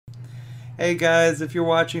Hey guys, if you're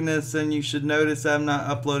watching this, then you should notice I'm not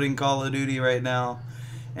uploading Call of Duty right now.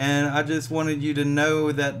 And I just wanted you to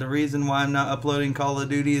know that the reason why I'm not uploading Call of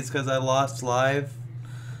Duty is because I lost live.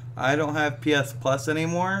 I don't have PS Plus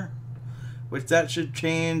anymore, which that should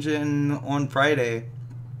change on Friday.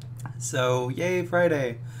 So, yay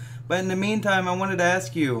Friday. But in the meantime, I wanted to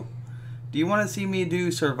ask you, do you want to see me do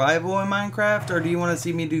survival in Minecraft, or do you want to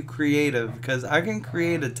see me do creative? Because I can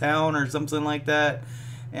create a town or something like that,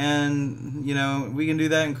 and, you know, we can do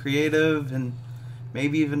that in creative, and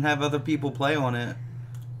maybe even have other people play on it.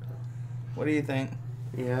 What do you think?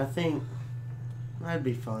 Yeah, I think that'd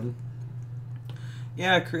be fun.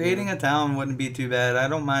 Yeah, creating a town wouldn't be too bad. I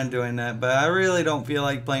don't mind doing that, but I really don't feel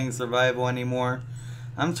like playing survival anymore.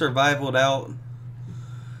 I'm survivaled out.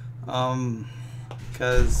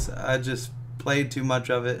 Because I just played too much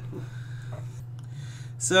of it.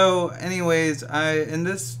 So, anyways, in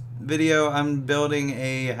this video, I'm building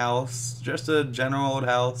a house, just a general old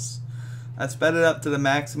house. I sped it up to the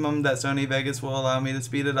maximum that Sony Vegas will allow me to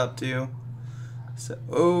speed it up to.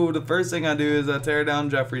 So, the first thing I do is I tear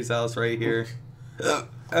down Jeffrey's house right here.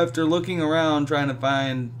 After looking around trying to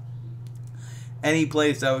find any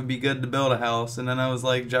place that would be good to build a house, and then I was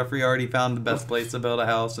like, Jeffrey already found the best place to build a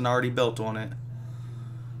house and already built on it.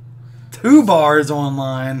 2 bars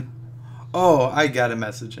online. Oh, I gotta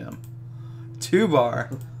message him. 2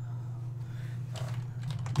 bar.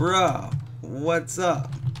 Bruh, what's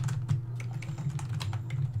up?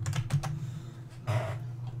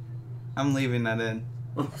 I'm leaving that in.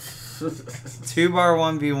 2 bar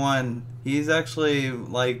 1v1. He's actually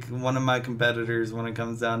like one of my competitors when it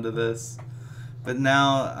comes down to this. But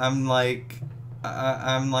now I'm like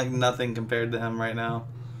nothing compared to him right now.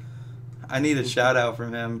 I need a shout out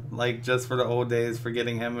from him, like just for the old days, for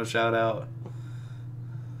getting him a shout out.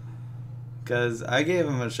 Cause I gave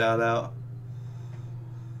him a shout out.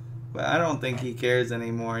 But I don't think he cares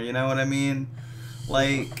anymore, you know what I mean?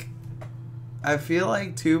 Like, I feel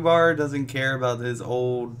like 2 bar doesn't care about his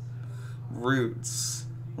old roots.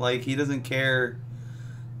 Like, he doesn't care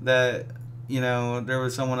that, you know, there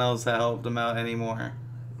was someone else that helped him out anymore.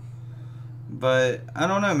 But I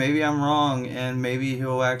don't know, maybe I'm wrong, and maybe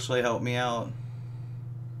he'll actually help me out.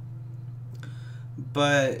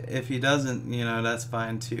 But if he doesn't, you know, that's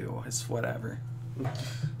fine too. It's whatever.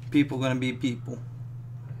 People gonna be people.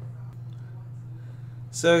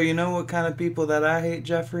 So, you know what kind of people that I hate,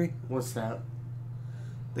 Jeffrey? What's that?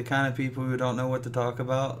 The kind of people who don't know what to talk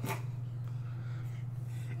about.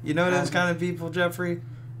 You know those kind of people, Jeffrey?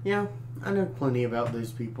 Yeah, I know plenty about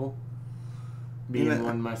those people. Being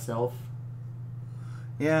one myself.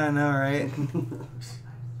 Yeah, I know, right?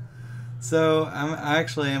 So, I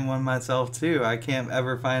actually am one myself, too. I can't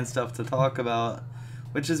ever find stuff to talk about.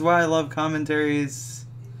 Which is why I love commentaries.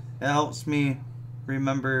 It helps me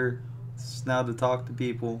remember now to talk to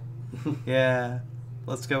people. Yeah,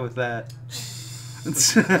 let's go with that.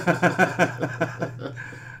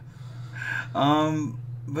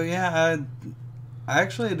 But yeah, I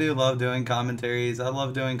actually do love doing commentaries. I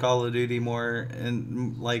love doing Call of Duty more,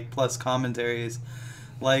 and like plus commentaries.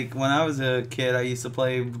 Like when I was a kid, I used to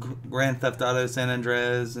play Grand Theft Auto San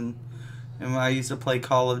Andreas, and I used to play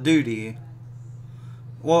Call of Duty.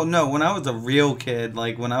 Well, no, when I was a real kid,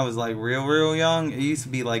 like when I was like real young, it used to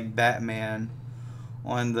be like Batman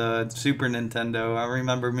on the Super Nintendo. I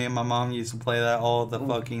remember me and my mom used to play that all the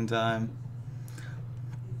fucking time.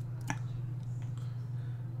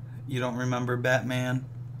 You don't remember Batman?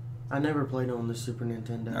 I never played on the Super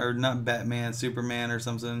Nintendo. Or not Batman, Superman or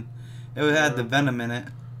something. It had the Venom in it.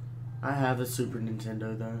 I have a Super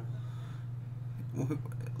Nintendo though.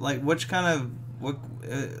 Like which kind of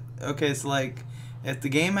okay, so like if the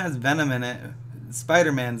game has Venom in it,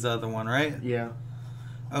 Spider-Man's the other one, right? Yeah.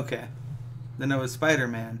 Okay. Then it was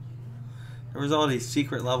Spider-Man. There was all these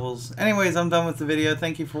secret levels. Anyways, I'm done with the video.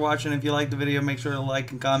 Thank you for watching. If you liked the video, make sure to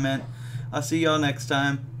like and comment. I'll see y'all next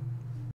time.